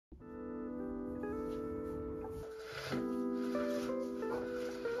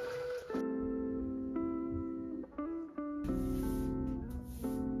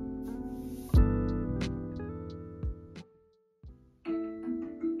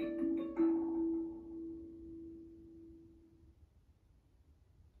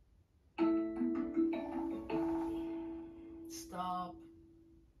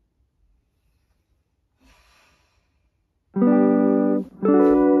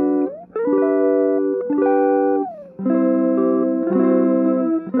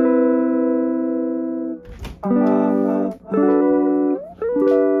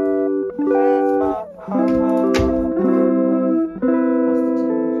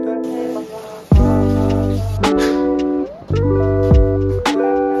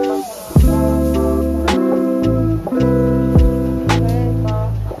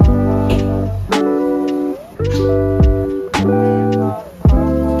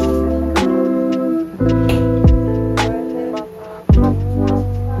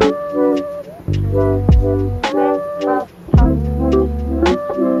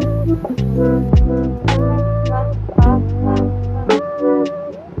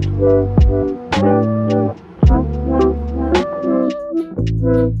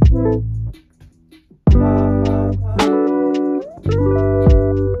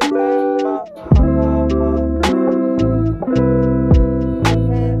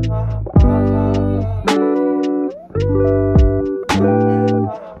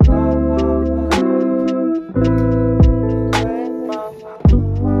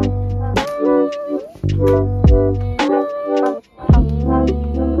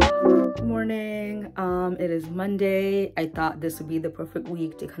It is Monday. I thought this would be the perfect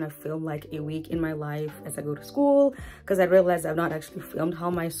week to kind of film like a week in my life as I go to school, because I realized I've not actually filmed how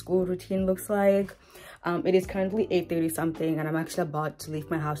my school routine looks like. It is currently 8:30 something and I'm actually about to leave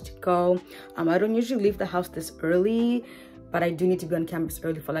my house to go. I don't usually leave the house this early, but I do need to be on campus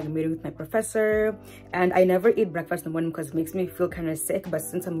early for like a meeting with my professor. And I never eat breakfast in the morning because it makes me feel kind of sick, but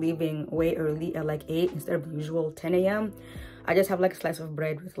since I'm leaving way early at like 8 instead of the usual 10 a.m, I just have like a slice of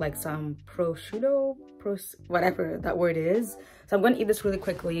bread with like some prosciutto, whatever that word is. So I'm gonna eat this really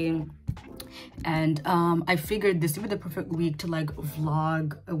quickly. And I figured this would be the perfect week to like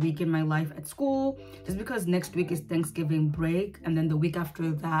vlog a week in my life at school, just because next week is Thanksgiving break, and then the week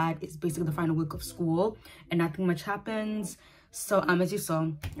after that is basically the final week of school and nothing much happens. So as you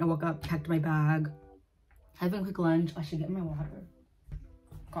saw, I woke up, packed my bag, having a quick lunch. I should get my water.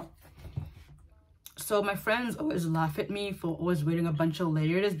 Okay. So my friends always laugh at me for always wearing a bunch of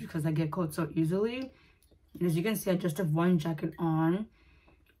layers because I get cold so easily. And as you can see, I just have one jacket on.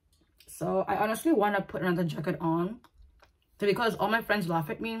 So I honestly want to put another jacket on. So because all my friends laugh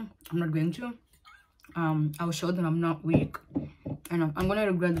at me, I'm not going to. I'll show them I'm not weak. And I'm going to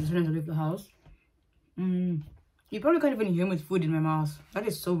regret this as soon as I leave the house. You probably can't even hear me with food in my mouth. That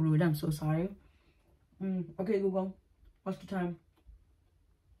is so rude. I'm so sorry. Okay, Google. What's the time?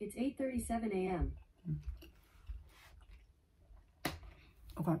 It's 8:37 a.m.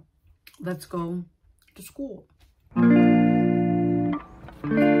 Okay, let's go to school.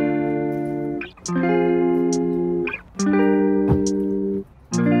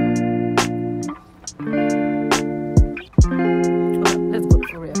 Let's go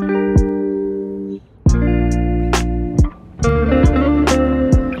for real.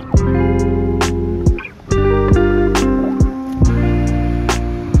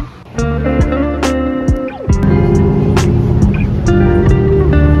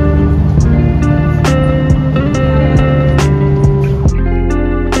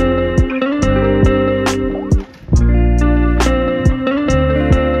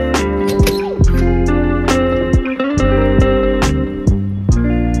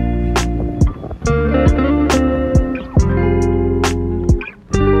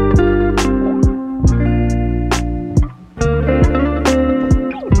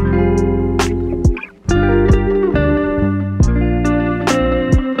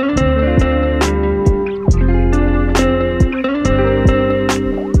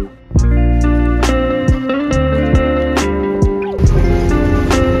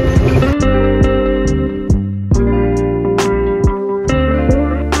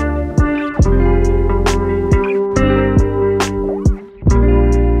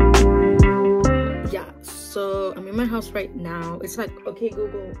 Right now it's like, okay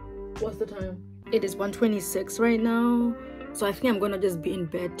Google, what's the time? It is 1:26 right now, so I think I'm gonna just be in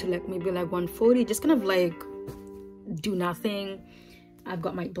bed till like maybe like 1:40, just kind of like do nothing. I've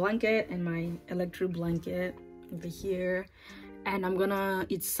got my blanket and my electric blanket over here, and I'm gonna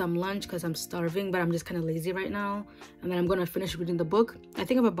eat some lunch because I'm starving, but I'm just kind of lazy right now. And then I'm gonna finish reading the book. I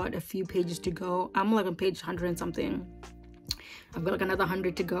think I've about a few pages to go. I'm like on page 100 and something. I've got like another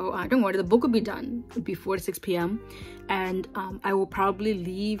 100 to go. Don't worry, the book will be done before 6 p.m. And I will probably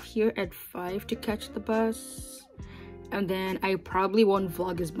leave here at 5 to catch the bus. And then I probably won't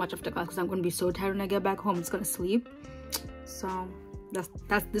vlog as much after class because I'm going to be so tired when I get back home. It's going to sleep. So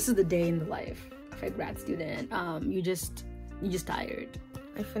this is the day in the life of a grad student. You just tired.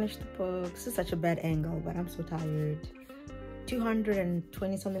 I finished the book. This is such a bad angle, but I'm so tired.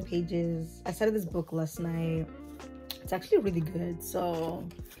 220 something pages. I started this book last night. It's actually really good, so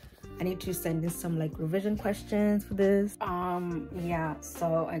I need to send in some like revision questions for this. Yeah,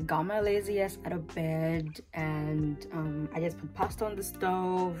 so I got my lazy ass out of bed, and I just put pasta on the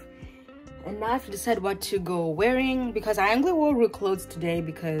stove, and now I have to decide what to go wearing, because I only wore real clothes today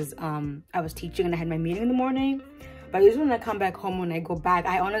because I was teaching and I had my meeting in the morning. But usually when I come back home, when I go back,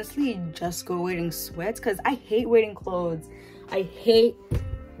 I honestly just go wearing sweats because I hate wearing clothes. I hate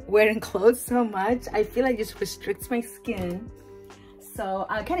wearing clothes so much. I feel like it just restricts my skin. So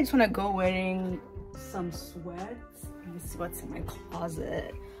I kind of just want to go wearing some sweats. Let me see what's in my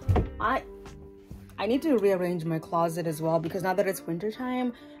closet. I I need to rearrange my closet as well, because now that it's winter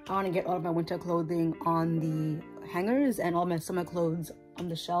time, I want to get all of my winter clothing on the hangers and all my summer clothes on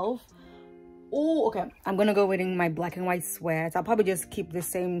the shelf. Oh, okay. I'm gonna go wearing my black and white sweats. I'll probably just keep the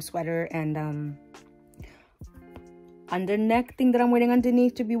same sweater and underneck thing that I'm wearing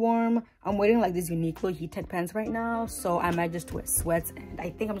underneath to be warm. I'm wearing like these Uniqlo heat tech pants right now, so I might just wear sweats, and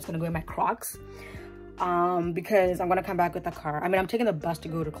I think I'm just gonna go in my Crocs because I'm gonna come back with the car. I mean, I'm taking the bus to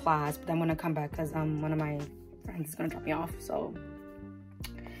go to class, but I'm gonna come back because one of my friends is gonna drop me off, so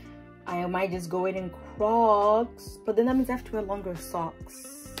I might just go in Crocs, but then that means I have to wear longer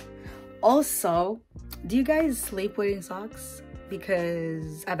socks. Also, do you guys sleep wearing socks?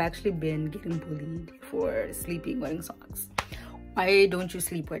 Because I've actually been getting bullied for sleeping wearing socks. Why don't you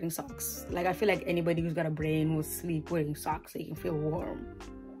sleep wearing socks? Like, I feel like anybody who's got a brain will sleep wearing socks so you can feel warm.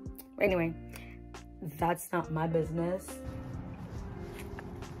 Anyway, that's not my business.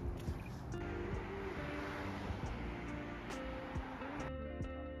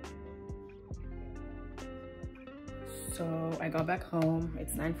 So I got back home.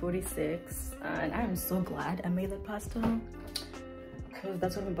 It's 9:46 and I'm so glad I made that pasta, because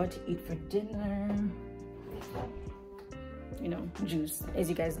that's what I'm about to eat for dinner. You know, juice. As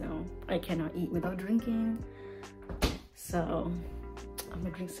you guys know, I cannot eat without drinking, so I'm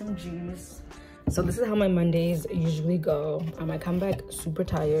gonna drink some juice. So this is how my Mondays usually go. I come back super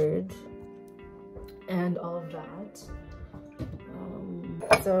tired and all of that.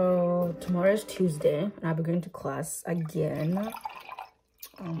 So tomorrow is Tuesday and I'll be going to class again.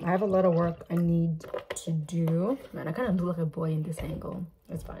 I have a lot of work I need to do. Man, I kind of look like a boy in this angle.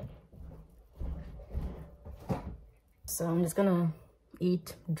 It's fine. So I'm just gonna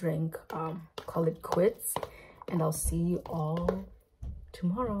eat, drink, call it quits, and I'll see you all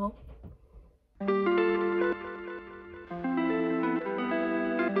tomorrow.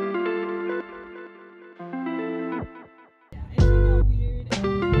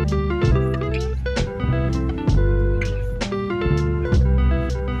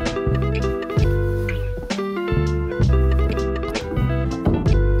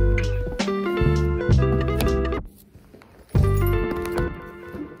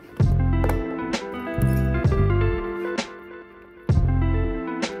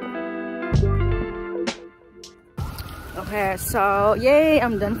 Okay, so yay,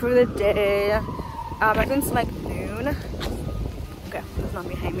 I'm done for the day. I think it's like noon. Okay, that's not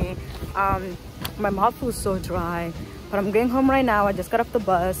behind me. My mouth feels so dry, but I'm going home right now. I just got off the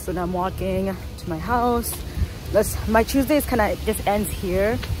bus and I'm walking to my house. My Tuesdays kind of just ends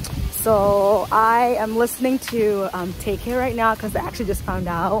here. So I am listening to Take Care right now, because I actually just found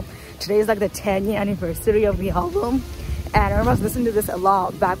out today is like the 10-year anniversary of the album. And I remember I was listening to this a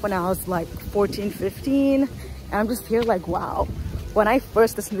lot back when I was like 14, 15. And I'm just here like, wow. When I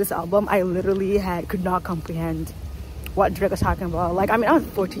first listened to this album, I literally could not comprehend what Drake was talking about. Like, I mean, I was a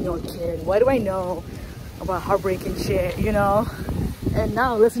 14-year-old kid. What do I know about heartbreaking shit, you know? And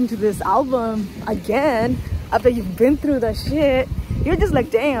now listening to this album again, after you've been through that shit, you're just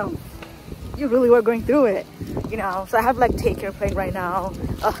like, damn, you really were going through it, you know? So I have like Take Care playing right now.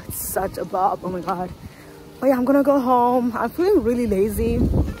 Oh, it's such a bop, oh my God. But yeah, I'm gonna go home. I'm feeling really lazy.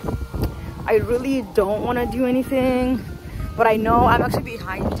 I really don't want to do anything, but I know I'm actually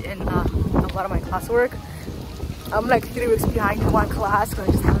behind in a lot of my classwork. I'm like 3 weeks behind in one class because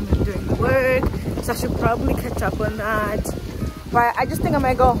I just haven't been doing the work, so I should probably catch up on that. But I just think I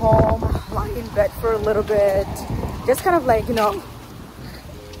might go home, lie in bed for a little bit, just kind of like, you know,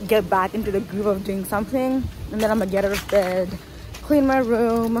 get back into the groove of doing something, and then I'm gonna get out of bed, clean my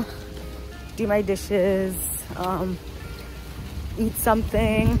room, do my dishes, eat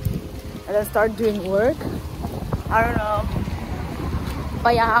something, and then start doing work. I don't know,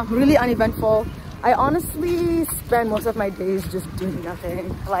 but yeah, really uneventful. I honestly spend most of my days just doing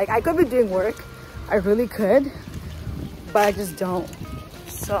nothing. Like, I could be doing work, I really could, but I just don't.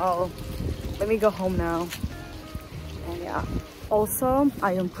 So let me go home now. And yeah, also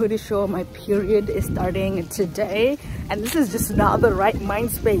I am pretty sure my period is starting today, and this is just not the right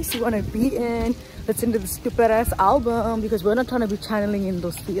mind space you want to be in. Listen to the stupid ass album, because we're not trying to be channeling in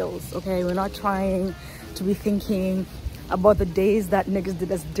those feels, okay? We're not trying to be thinking about the days that niggas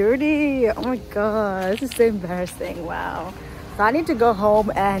did us dirty. Oh my God, this is so embarrassing. Wow. So I need to go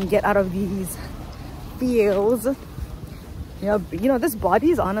home and get out of these feels. You know, this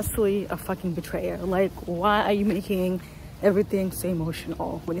body is honestly a fucking betrayer. Like, why are you making everything so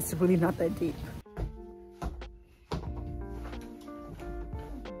emotional when it's really not that deep?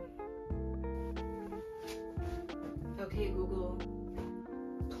 Okay, Google,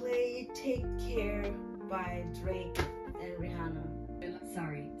 play Take Care by Drake and Rihanna.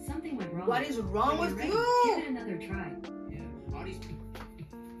 Sorry, something went wrong. What is wrong When with you're you? ready, give it another try. Yeah, all these people.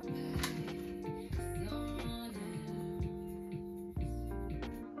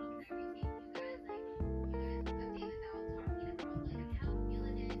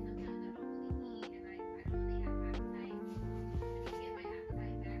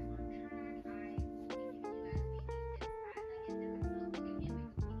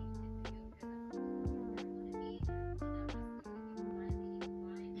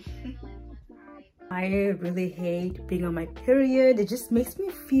 I really hate being on my period. It just makes me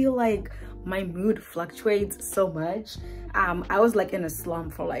feel like my mood fluctuates so much. I was like in a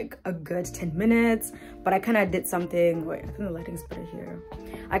slump for like a good 10 minutes, but I kind of did something. Wait, I think the lighting's better here.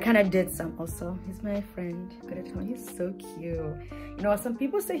 I kind of did some. Also, he's my friend. Good to tell you, he's so cute. You know, some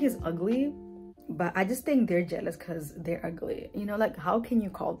people say he's ugly, but I just think they're jealous because they're ugly. You know, like, how can you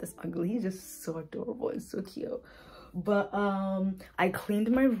call this ugly? He's just so adorable and so cute. But I cleaned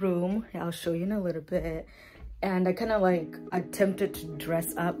my room. I'll show you in a little bit. And I kind of like attempted to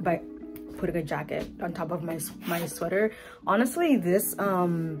dress up by putting a jacket on top of my sweater. Honestly, this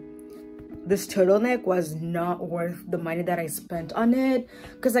turtleneck was not worth the money that I spent on it,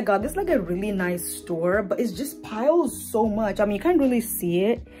 because I got this like a really nice store, but it just piles so much. I mean, you can't really see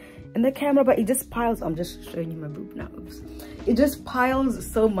it in the camera, but it just piles. I'm just showing you my boob knobs. It just piles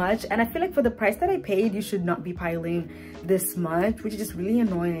so much, and I feel like for the price that I paid, you should not be piling this much, which is just really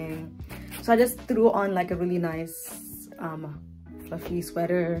annoying. So I just threw on like a really nice fluffy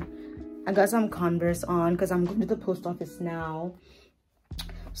sweater. I got some Converse on because I'm going to the post office now.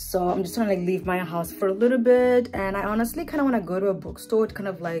 So I'm just trying to like leave my house for a little bit, and I honestly kind of want to go to a bookstore to kind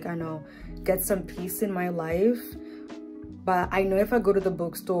of like, I know, get some peace in my life. But I know if I go to the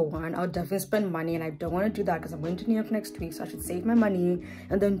bookstore, one, I'll definitely spend money, and I don't want to do that because I'm going to New York next week, so I should save my money.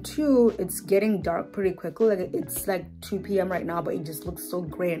 And then two, it's getting dark pretty quickly. Like, it's like 2 p.m. right now, but it just looks so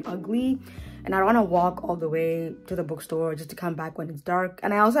gray and ugly. And I don't want to walk all the way to the bookstore just to come back when it's dark.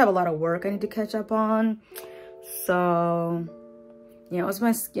 And I also have a lot of work I need to catch up on. So, you know,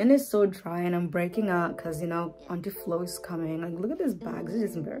 my skin is so dry and I'm breaking out because, you know, Auntie Flo is coming. Like, look at this bag. This is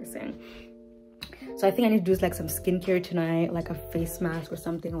just embarrassing. So I think I need to do like some skincare tonight, like a face mask or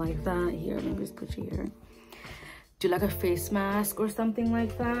something like that. Here, let me just put you here. Do like a face mask or something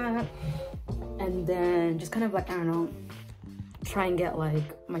like that. And then just kind of like, I don't know, try and get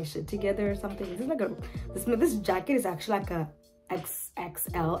like my shit together or something. This is like this jacket is actually like a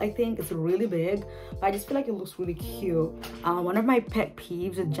XXL, I think. It's really big, but I just feel like it looks really cute. One of my pet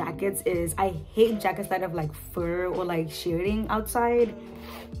peeves with jackets is I hate jackets that have like fur or like shading outside.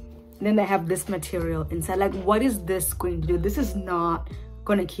 And then they have this material inside. Like, what is this going to do? This is not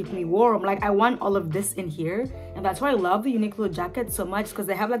gonna keep me warm. Like, I want all of this in here, and that's why I love the Uniqlo jacket so much, because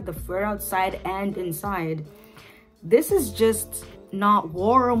they have like the fur outside and inside. This is just not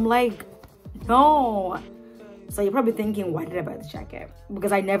warm. Like, no. So you're probably thinking, why did I buy this jacket?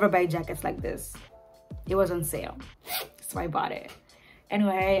 Because I never buy jackets like this. It was on sale, so I bought it.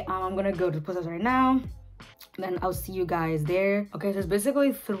 Anyway, I'm gonna go to the post office right now. Then I'll see you guys there. Okay, so it's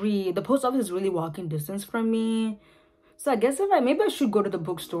basically 3. The post office is really walking distance from me. So I guess maybe I should go to the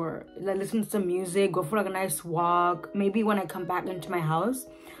bookstore, like listen to some music, go for like a nice walk. Maybe when I come back into my house,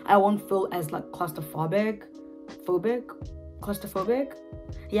 I won't feel as like claustrophobic.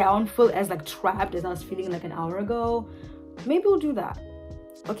 Yeah, I won't feel as like trapped as I was feeling like an hour ago. Maybe we'll do that.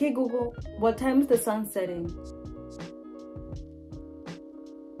 Okay, Google, what time is the sun setting?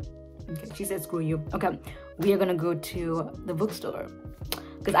 Okay, she said screw you. Okay, we are gonna go to the bookstore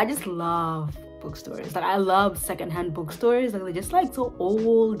because I just love bookstores. Like, I love secondhand bookstores. Like, they're just like so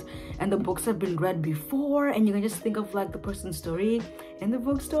old, and the books have been read before, and you can just think of like the person's story in the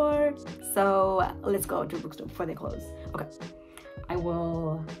bookstore. So let's go to the bookstore before they close. Okay, I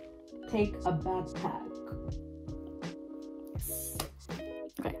will take a backpack. Yes.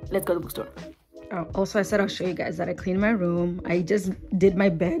 Okay, let's go to the bookstore. Oh, also, I said I'll show you guys that I cleaned my room. I just did my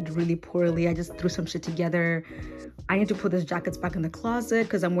bed really poorly. I just threw some shit together. I need to put these jackets back in the closet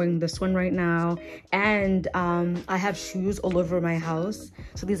because I'm wearing this one right now. And I have shoes all over my house.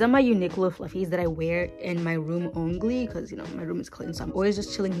 So these are my Uniqlo fluffies that I wear in my room only because, you know, my room is clean. So I'm always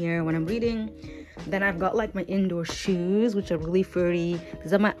just chilling here when I'm reading. Then I've got like my indoor shoes, which are really furry.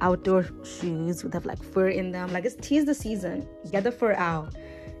 These are my outdoor shoes that have like fur in them. Like, it's tis the season. Get the fur out.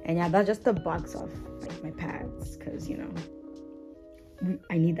 And yeah, that's just the box of like my pads because, you know,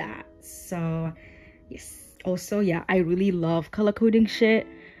 I need that. So yes. Also, yeah, I really love color coding shit.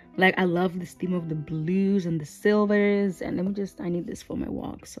 Like, I love this theme of the blues and the silvers. And I need this for my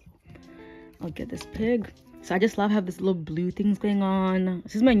walk, so I'll get this pig. So I just love have this little blue things going on.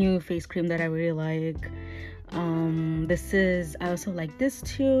 This is my new face cream that I really like. This is, I also like this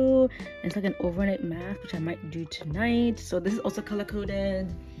too. It's like an overnight mask, which I might do tonight. So this is also color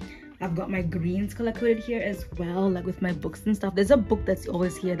coded. I've got my greens color coded here as well, like with my books and stuff. There's a book that's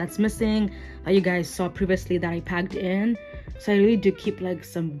always here that's missing, that you guys saw previously, that I packed in. So I really do keep like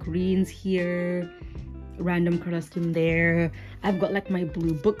some greens here, random color scheme there. I've got like my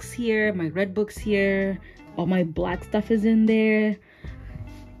blue books here, my red books here, all my black stuff is in there.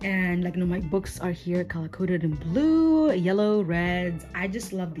 And like, you know, my books are here color coded in blue, yellow, reds. I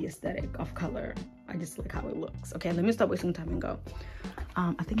just love the aesthetic of color. I just like how it looks. Okay, let me stop wasting time and go.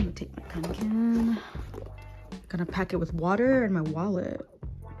 I think I'm gonna take my candy. Gonna pack it with water and my wallet.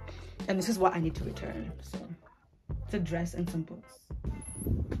 And this is what I need to return. So it's a dress and some books.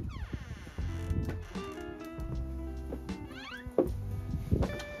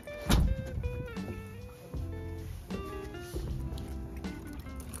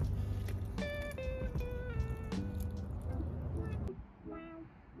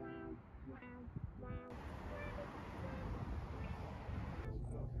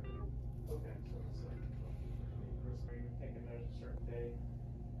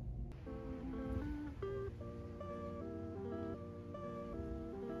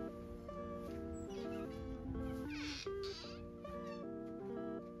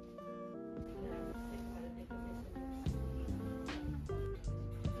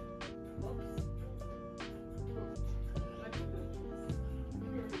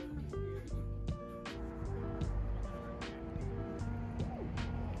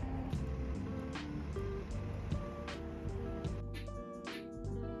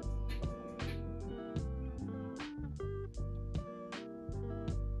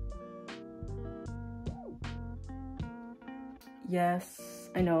 Yes,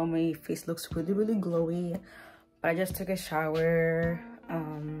 I know my face looks really glowy, but I just took a shower.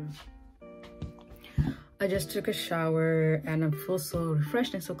 I just took a shower and I feel so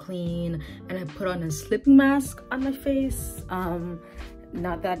refreshed and so clean, and I put on a sleeping mask on my face.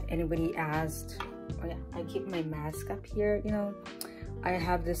 Not that anybody asked. Oh yeah, I keep my mask up here, you know. I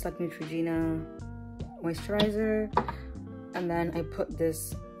have this like Neutrogena moisturizer, and then I put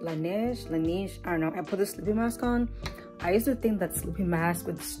this Laneige, I don't know, I put this sleeping mask on. I used to think that sleeping mask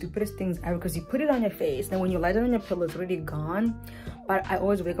was the stupidest things ever, because you put it on your face, then when you lie down on your pillow, it's already gone. But I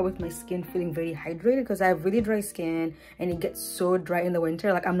always wake up with my skin feeling very hydrated, because I have really dry skin and it gets so dry in the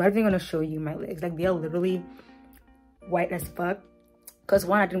winter. Like, I'm not even gonna show you my legs, like they are literally white as fuck. Because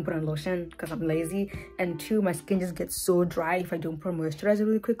one, I didn't put on lotion because I'm lazy, and two, my skin just gets so dry if I don't put moisturizer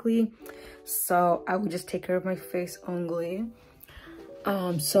really quickly. So I would just take care of my face only.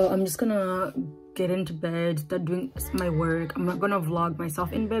 So I'm just gonna get into bed, start doing my work. I'm not gonna vlog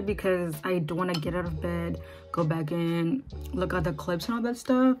myself in bed because I don't want to get out of bed, go back in, look at the clips and all that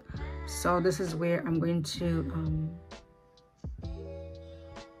stuff. So this is where I'm going to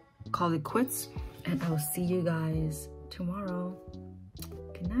call it quits, and I'll see you guys tomorrow.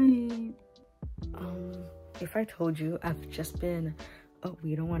 Good night. If I told you I've just been, oh,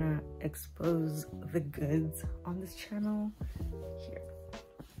 we don't want to expose the goods on this channel here.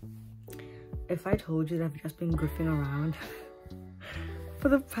 If I told you that I've just been goofing around for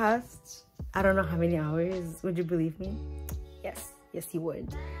the past, I don't know how many hours, would you believe me? Yes, you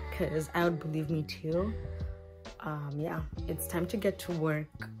would, because I would believe me too. Yeah, it's time to get to work,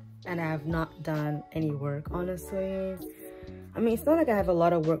 and I have not done any work, honestly. I mean, it's not like I have a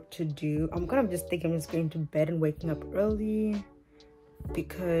lot of work to do. I'm kind of just thinking I'm just going to bed and waking up early,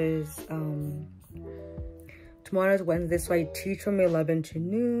 because tomorrow is Wednesday, so I teach from 11 to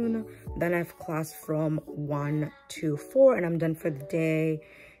noon. Then I have class from 1 to 4, and I'm done for the day.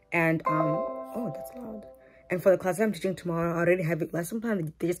 And oh, that's loud. And for the class I'm teaching tomorrow, I already have a lesson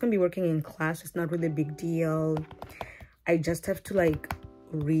plan. They're just gonna be working in class. It's not really a big deal. I just have to like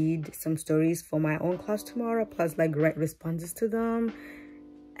read some stories for my own class tomorrow, plus like write responses to them.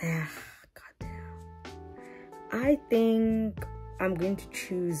 Goddamn. I think I'm going to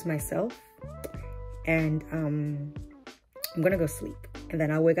choose myself, and I'm gonna go sleep, and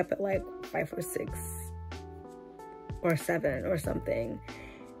then I'll wake up at like 5 or 6 or 7 or something,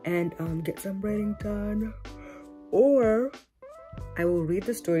 and get some writing done, or I will read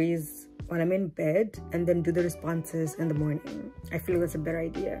the stories when I'm in bed and then do the responses in the morning. I feel that's a better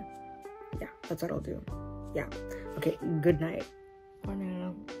idea. Yeah, that's what I'll do. Yeah, okay, good night for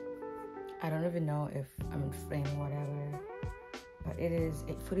now. I don't even know if I'm in frame or whatever, but it is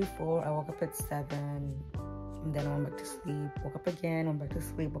 8:44. I woke up at 7, and then I went back to sleep, woke up again, went back to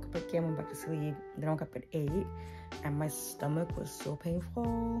sleep, woke up again, went back to sleep, then I woke up at 8, and my stomach was so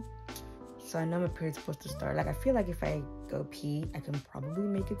painful. So I know my period's supposed to start. Like, I feel like if I go pee, I can probably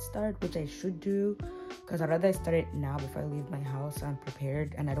make it start, which I should do, because I'd rather I start it now before I leave my house so I'm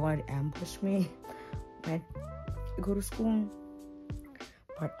prepared, and I don't want it to ambush me when I go to school.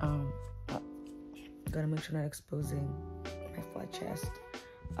 But gotta make sure I'm not exposing my flat chest.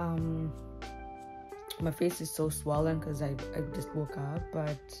 My face is so swollen because I just woke up,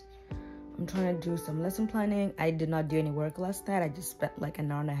 but I'm trying to do some lesson planning. I did not do any work last night. I just spent like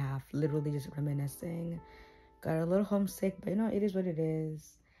an hour and a half literally just reminiscing. Got a little homesick, but you know, it is what it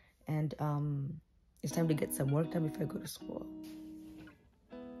is. And it's time to get some work done before I go to school.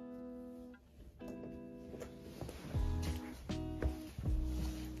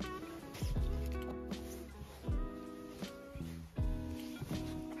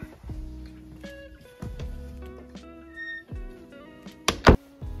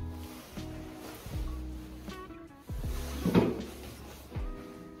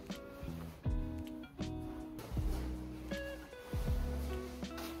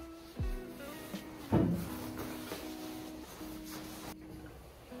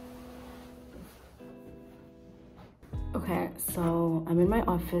 Okay, so I'm in my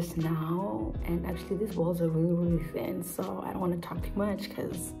office now, and actually these walls are really thin, so I don't want to talk too much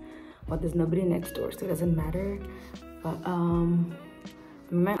because, well, there's nobody next door, so it doesn't matter. But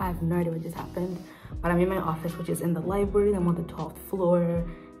I have no idea what just happened, but I'm in my office, which is in the library. I'm on the 12th floor,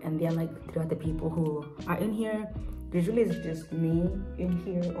 and there are like 3 other people who are in here. Usually it's just me in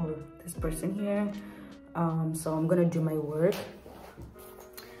here or this person here. So I'm gonna do my work.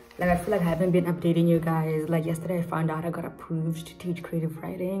 Like, I feel like I haven't been updating you guys. Like, yesterday I found out I got approved to teach creative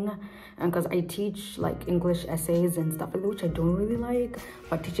writing, and because I teach like English essays and stuff like that, which I don't really like,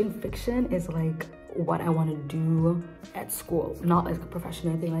 but teaching fiction is like what I want to do at school, not like a profession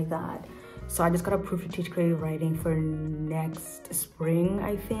or anything like that. So I just got approved to teach creative writing for next spring,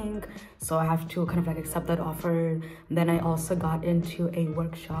 I think. So I have to kind of like accept that offer. And then I also got into a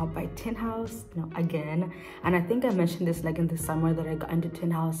workshop by Tin House, you know, again. And I think I mentioned this like in the summer that I got into Tin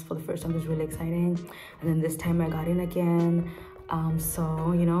House for the first time. It was really exciting. And then this time I got in again.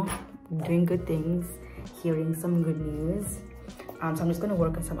 So, you know, doing good things, hearing some good news. So I'm just gonna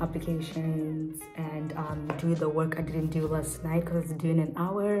work on some applications and do the work I didn't do last night because it's due in an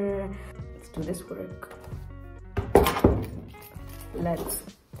hour. Let's do this work. Let's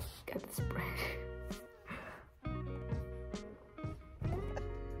get this bread.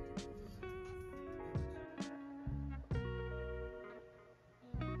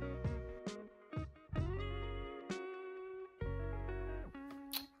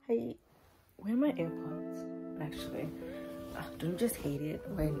 Hey, where are my AirPods? Actually, don't you just hate it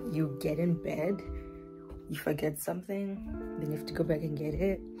when you get in bed, you forget something, then you have to go back and get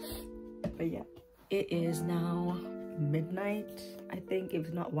it? But yeah, it is now midnight, I think,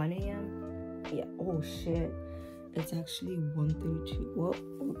 if not 1 a.m. Yeah, oh shit, it's actually 1:32. Whoa,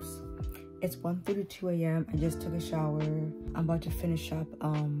 oops, it's 1:32 a.m. I just took a shower. I'm about to finish up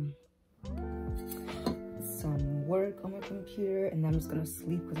some work on my computer, and I'm just gonna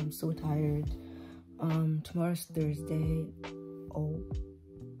sleep because I'm so tired. Tomorrow's Thursday.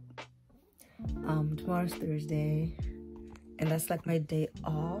 Tomorrow's Thursday, and that's like my day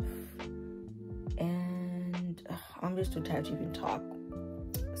off, and I'm just too tired to even talk.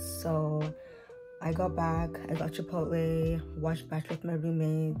 So I got back, I got Chipotle, watched Bachelor with my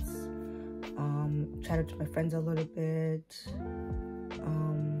roommates, chatted to my friends a little bit,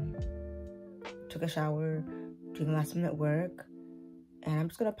 took a shower, doing last minute work, and I'm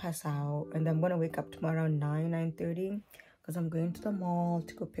just gonna pass out, and then I'm gonna wake up tomorrow around 9:30 because I'm going to the mall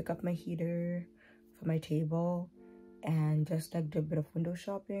to go pick up my heater for my table and just like do a bit of window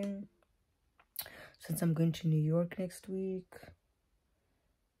shopping since I'm going to New York next week.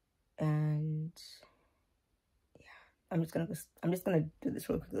 And yeah, I'm just gonna do this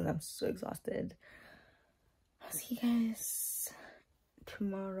real quick because I'm so exhausted. I'll see you guys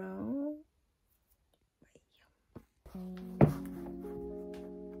tomorrow. Bye.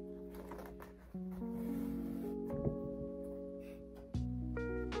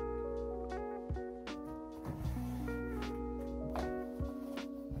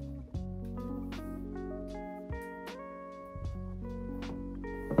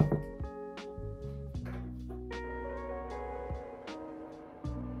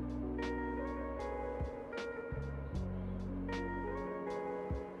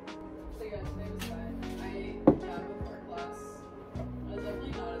 So yeah, today was fun. I have a art class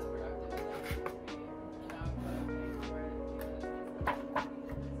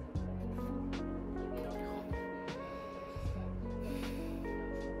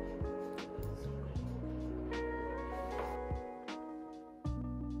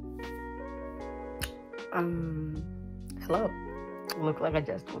Hello. Look like I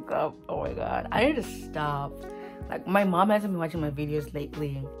just woke up. Oh my god, I need to stop. Like, my mom hasn't been watching my videos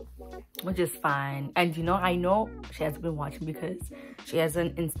lately, which is fine. And you know, I know she hasn't been watching because she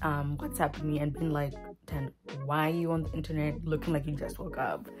hasn't WhatsApped me and been like, "Ten, why are you on the internet looking like you just woke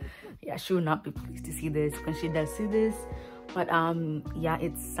up?" Yeah, she will not be pleased to see this when she does see this. But yeah,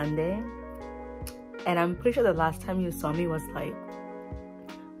 it's Sunday, and I'm pretty sure the last time you saw me was like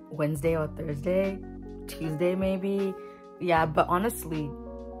Wednesday or Thursday, Tuesday maybe. Yeah, but honestly,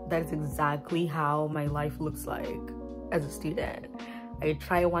 that is exactly how my life looks like as a student. I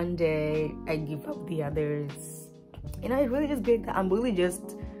try one day, I give up the others. You know, it really just big that I'm really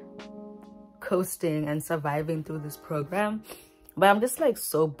just coasting and surviving through this program. But I'm just like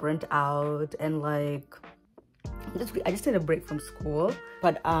so burnt out, and like I just need a break from school.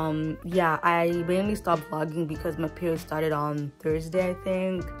 But yeah, I mainly stopped vlogging because my period started on Thursday, I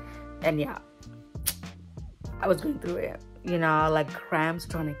think. And yeah, I was going through it. You know, like cramps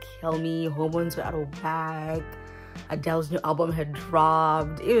trying to kill me, hormones were out of whack, Adele's new album had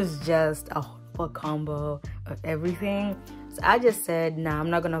dropped. It was just a whole combo of everything. So I just said, nah, I'm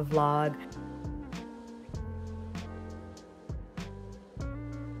not gonna vlog.